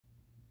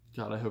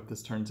God, I hope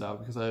this turns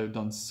out because I have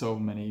done so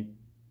many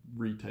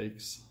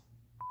retakes.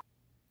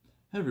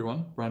 Hey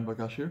everyone, Brian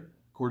Buckosh here,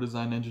 core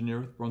design engineer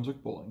with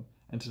Brunswick Bowling,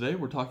 and today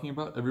we're talking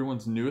about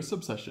everyone's newest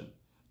obsession,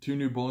 2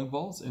 new bowling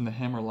balls in the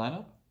Hammer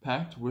lineup,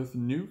 packed with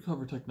new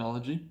cover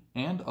technology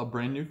and a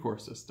brand new core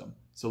system.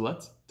 So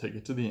let's take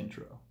it to the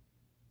intro.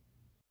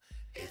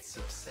 It's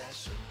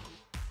obsession.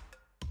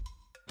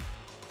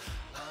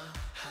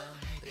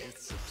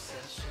 It's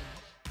obsession.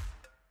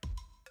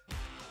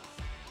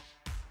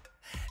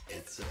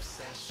 It's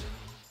obsession.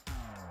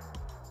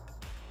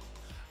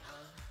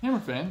 Hammer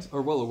fans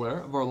are well aware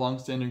of our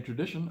long-standing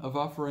tradition of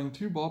offering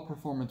 2-ball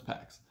performance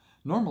packs.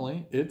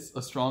 Normally, it's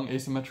a strong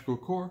asymmetrical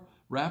core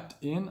wrapped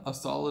in a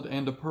solid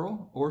and a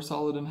pearl, or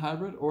solid and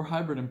hybrid, or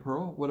hybrid and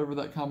pearl, whatever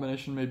that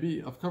combination may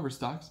be of cover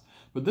stocks,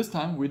 but this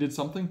time we did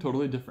something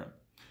totally different.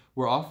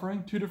 We're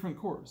offering 2 different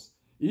cores,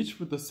 each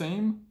with the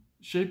same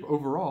shape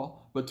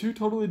overall, but 2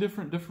 totally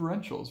different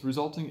differentials,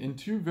 resulting in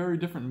 2 very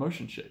different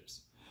motion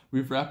shapes.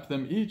 We've wrapped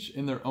them each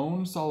in their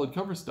own solid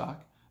cover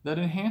stock that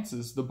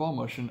enhances the ball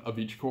motion of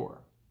each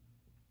core.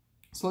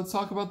 So let's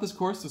talk about this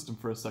core system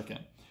for a second.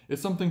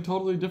 It's something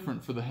totally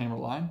different for the Hammer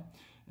line,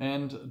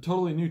 and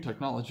totally new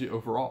technology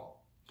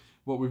overall.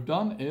 What we've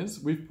done is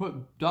we've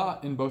put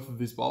dot in both of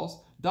these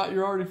balls. Dot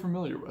you're already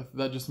familiar with.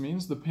 That just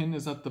means the pin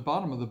is at the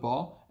bottom of the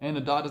ball and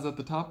a dot is at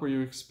the top where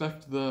you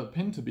expect the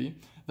pin to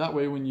be. That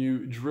way when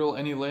you drill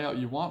any layout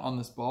you want on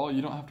this ball,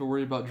 you don't have to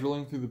worry about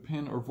drilling through the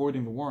pin or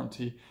voiding the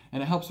warranty,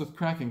 and it helps with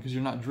cracking because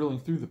you're not drilling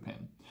through the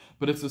pin.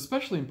 But it's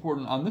especially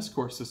important on this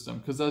core system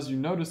because as you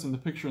notice in the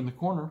picture in the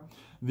corner,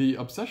 the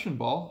Obsession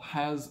ball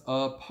has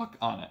a puck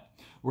on it.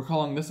 We're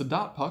calling this a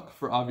dot puck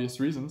for obvious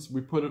reasons.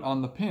 We put it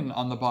on the pin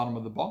on the bottom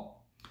of the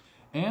ball.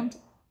 And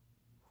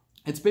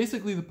it's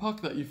basically the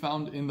puck that you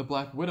found in the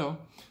Black Widow.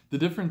 The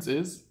difference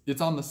is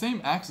it's on the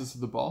same axis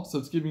of the ball, so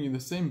it's giving you the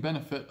same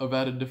benefit of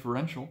added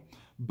differential.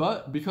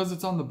 But because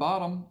it's on the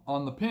bottom,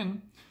 on the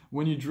pin,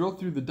 when you drill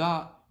through the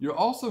dot, you're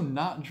also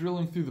not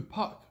drilling through the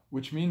puck,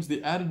 which means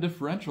the added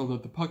differential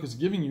that the puck is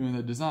giving you in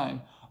the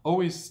design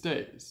always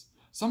stays.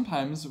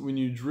 Sometimes when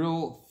you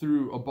drill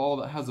through a ball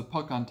that has a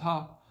puck on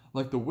top,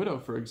 like the Widow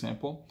for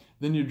example,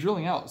 then you're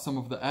drilling out some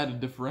of the added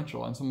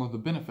differential and some of the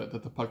benefit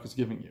that the puck is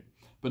giving you,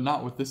 but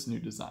not with this new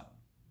design.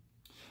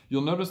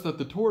 You'll notice that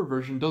the Tour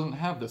version doesn't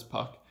have this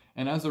puck,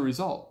 and as a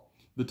result,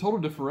 the total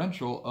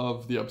differential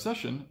of the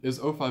Obsession is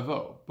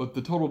 050, but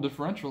the total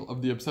differential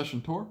of the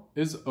Obsession Tour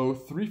is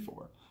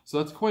 034. So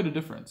that's quite a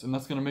difference, and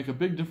that's going to make a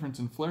big difference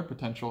in flare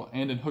potential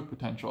and in hook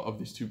potential of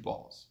these 2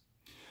 balls.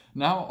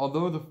 Now,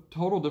 although the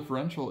total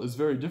differential is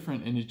very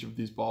different in each of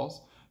these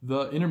balls,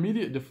 the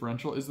intermediate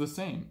differential is the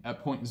same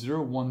at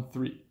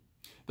 0.013.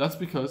 That's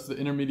because the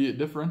intermediate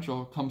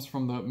differential comes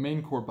from the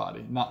main core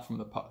body, not from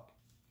the puck.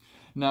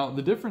 Now,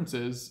 the difference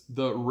is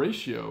the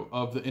ratio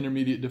of the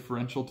intermediate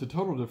differential to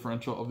total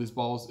differential of these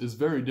balls is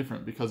very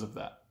different because of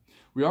that.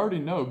 We already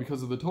know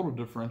because of the total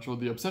differential,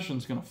 the Obsession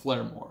is going to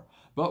flare more.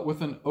 But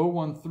with an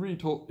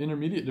 0.13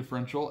 intermediate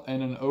differential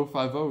and an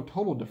 0.50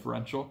 total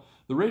differential,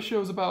 the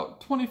ratio is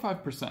about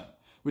 25%,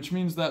 which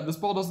means that this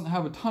ball doesn't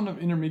have a ton of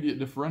intermediate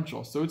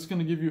differential, so it's going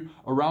to give you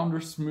a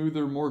rounder,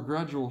 smoother, more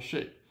gradual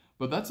shape.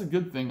 But that's a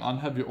good thing on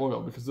heavy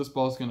oil because this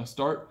ball is going to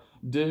start,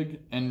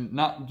 dig, and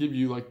not give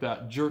you like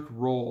that jerk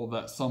roll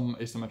that some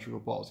asymmetrical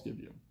balls give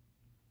you.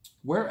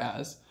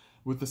 Whereas,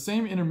 with the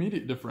same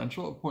intermediate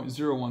differential of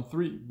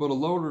 0.013, but a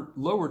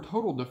lower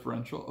total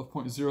differential of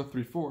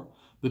 0.034,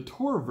 the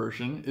Tour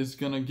version is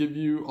going to give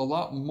you a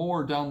lot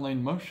more down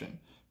lane motion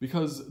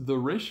because the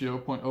ratio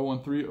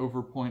 0.013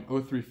 over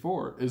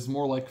 0.034 is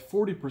more like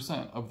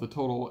 40% of the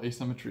total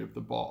asymmetry of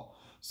the ball.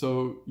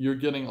 So you're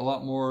getting a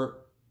lot more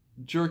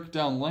jerk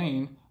down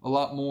lane, a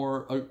lot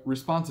more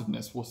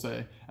responsiveness, we'll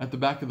say, at the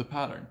back of the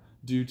pattern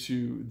due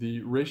to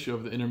the ratio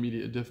of the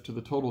intermediate diff to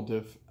the total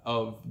diff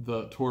of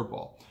the Tour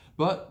ball.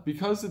 But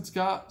because it's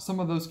got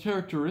some of those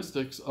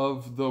characteristics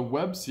of the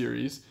Web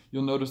series,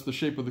 you'll notice the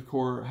shape of the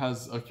core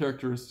has a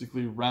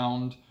characteristically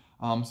round,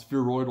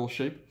 spheroidal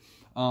shape.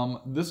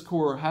 This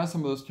core has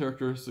some of those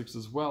characteristics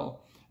as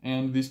well,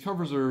 and these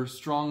covers are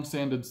strong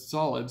sanded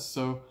solids,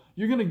 so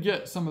you're going to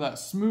get some of that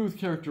smooth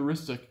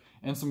characteristic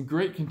and some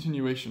great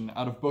continuation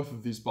out of both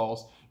of these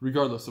balls,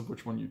 regardless of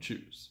which one you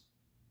choose.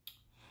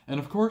 And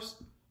of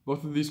course,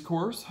 both of these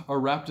cores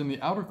are wrapped in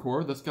the outer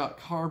core that's got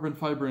carbon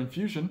fiber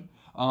infusion.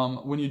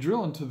 When you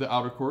drill into the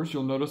outer cores,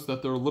 you'll notice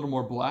that they're a little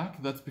more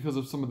black. That's because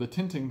of some of the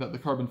tinting that the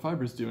carbon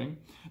fiber is doing.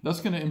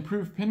 That's going to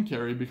improve pin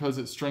carry because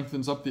it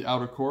strengthens up the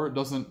outer core. It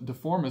doesn't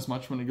deform as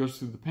much when it goes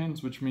through the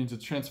pins, which means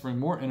it's transferring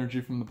more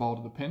energy from the ball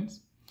to the pins.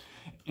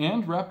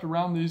 And wrapped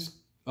around these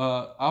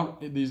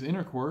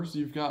inner cores,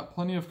 you've got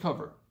plenty of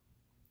cover.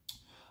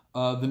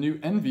 The new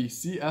Envy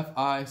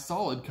CFI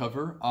solid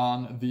cover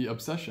on the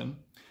Obsession.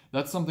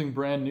 That's something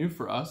brand new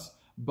for us.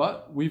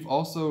 But we've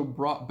also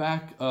brought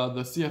back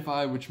the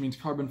CFI, which means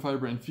carbon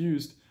fiber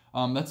infused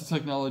That's a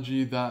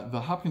technology that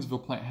the Hopkinsville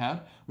plant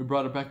had. We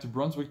brought it back to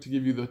Brunswick to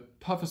give you the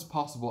toughest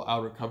possible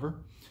outer cover,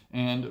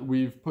 and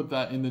we've put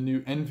that in the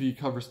new NV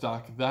cover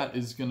stock. That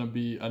is going to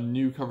be a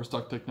new cover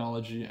stock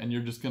technology, and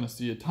you're just going to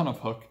see a ton of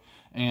hook,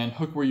 and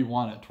hook where you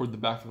want it, toward the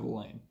back of the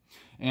lane.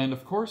 And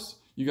of course,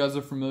 you guys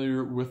are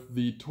familiar with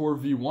the Tor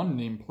V1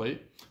 nameplate.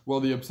 Well,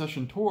 the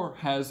Obsession Tor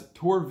has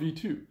Tor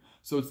V2.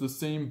 So it's the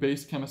same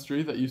base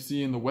chemistry that you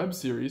see in the Web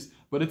series,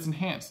 but it's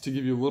enhanced to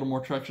give you a little more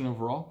traction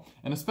overall,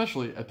 and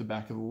especially at the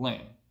back of the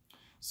lane.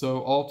 So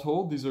all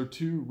told, these are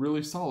two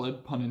really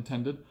solid, pun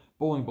intended,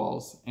 bowling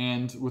balls,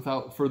 and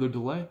without further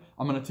delay,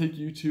 I'm going to take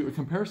you to a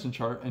comparison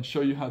chart and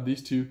show you how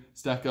these two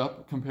stack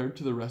up compared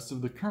to the rest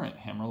of the current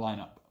Hammer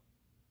lineup.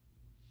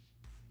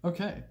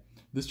 Okay,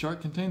 this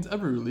chart contains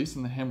every release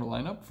in the Hammer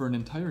lineup for an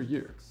entire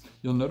year.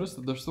 You'll notice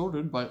that they're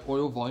sorted by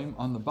oil volume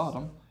on the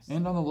bottom,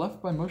 and on the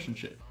left by motion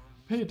shape.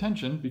 Pay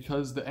attention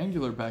because the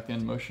angular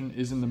back-end motion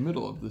is in the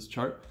middle of this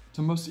chart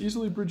to most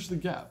easily bridge the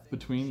gap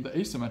between the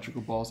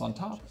asymmetrical balls on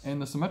top and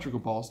the symmetrical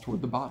balls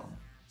toward the bottom.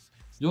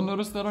 You'll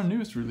notice that our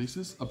newest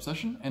releases,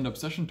 Obsession and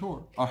Obsession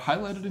Tor, are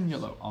highlighted in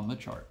yellow on the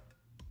chart.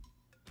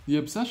 The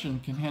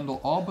Obsession can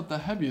handle all but the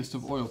heaviest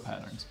of oil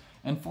patterns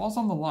and falls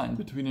on the line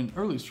between an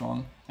early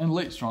strong and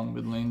late strong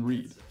mid-lane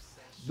reed.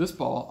 This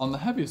ball, on the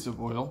heaviest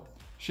of oil,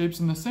 shapes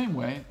in the same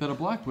way that a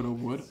Black Widow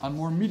would on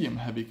more medium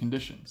heavy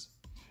conditions.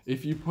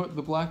 If you put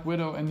the Black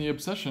Widow and the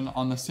Obsession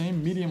on the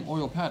same medium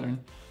oil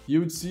pattern, you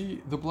would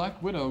see the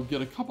Black Widow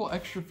get a couple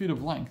extra feet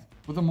of length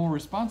with a more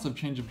responsive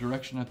change of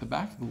direction at the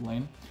back of the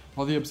lane,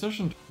 while the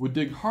Obsession would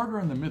dig harder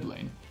in the mid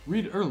lane,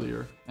 read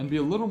earlier, and be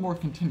a little more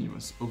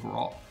continuous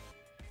overall.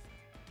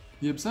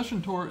 The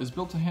Obsession Tor is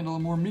built to handle a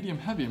more medium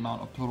heavy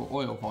amount of total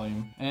oil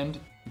volume, and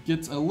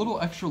gets a little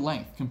extra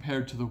length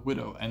compared to the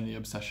Widow and the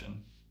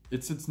Obsession.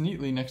 It sits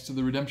neatly next to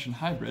the Redemption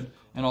Hybrid,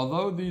 and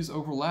although these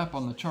overlap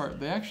on the chart,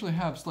 they actually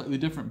have slightly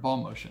different ball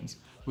motions,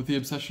 with the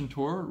Obsession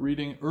Tor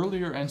reading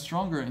earlier and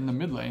stronger in the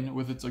mid lane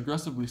with its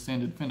aggressively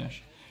sanded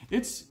finish.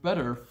 It's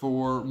better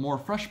for more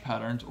fresh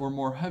patterns or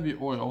more heavy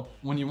oil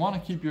when you want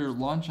to keep your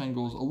launch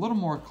angles a little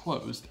more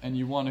closed and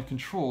you want to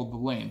control the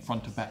lane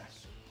front to back.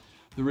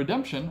 The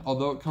Redemption,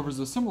 although it covers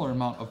a similar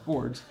amount of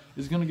boards,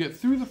 is going to get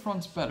through the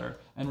fronts better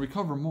and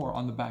recover more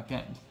on the back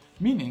end,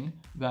 meaning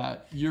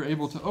that you're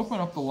able to open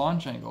up the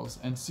launch angles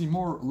and see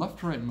more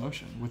left-to-right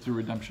motion with your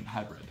Redemption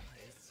Hybrid.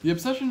 The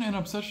Obsession and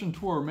Obsession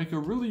Tor make a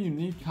really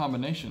unique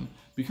combination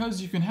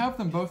because you can have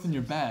them both in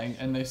your bag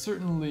and they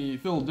certainly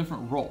fill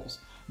different roles,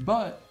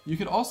 but you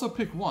could also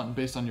pick one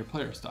based on your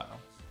player style.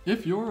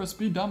 If you're a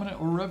speed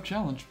dominant or rev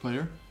challenge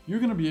player, you're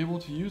going to be able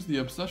to use the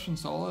Obsession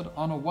Solid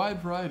on a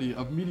wide variety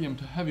of medium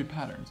to heavy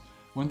patterns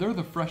when they're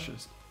the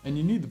freshest and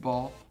you need the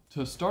ball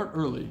to start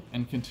early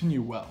and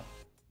continue well.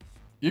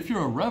 If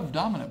you're a rev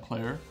dominant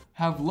player,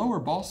 have lower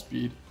ball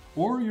speed,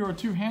 or you're a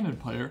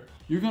two-handed player,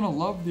 you're going to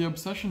love the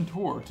Obsession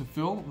Tor to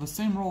fill the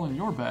same role in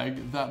your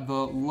bag that the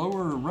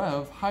lower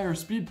rev, higher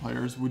speed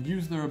players would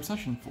use their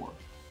Obsession for.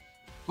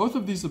 Both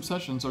of these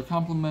Obsessions are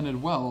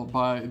complemented well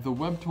by the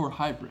Web Tor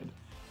Hybrid.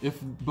 If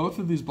both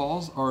of these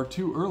balls are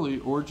too early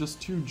or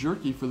just too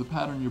jerky for the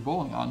pattern you're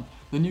bowling on,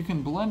 then you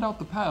can blend out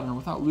the pattern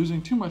without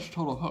losing too much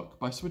total hook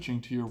by switching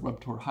to your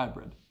Web Tor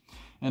Hybrid.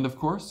 And of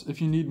course,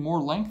 if you need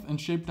more length and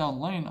shape down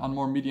lane on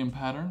more medium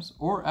patterns,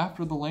 or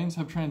after the lanes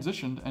have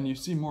transitioned and you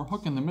see more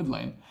hook in the mid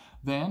lane,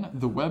 then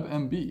the Web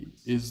MB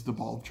is the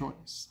ball of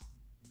choice.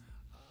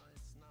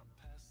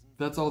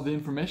 That's all the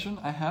information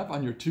I have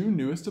on your two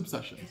newest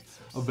Obsessions,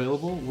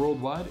 available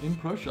worldwide in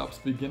pro shops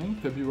beginning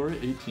February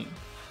 18th.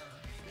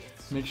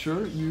 Make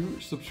sure you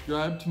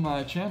subscribe to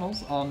my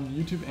channels on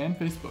YouTube and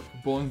Facebook,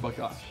 Bowling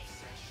Buckosh.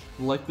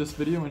 Like this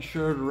video and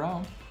share it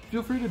around.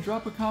 Feel free to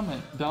drop a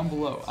comment down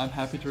below, I'm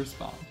happy to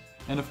respond.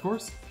 And of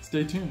course,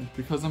 stay tuned,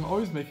 because I'm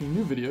always making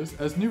new videos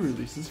as new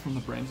releases from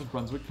the brains of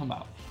Brunswick come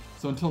out.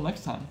 So until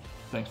next time,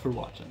 thanks for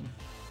watching.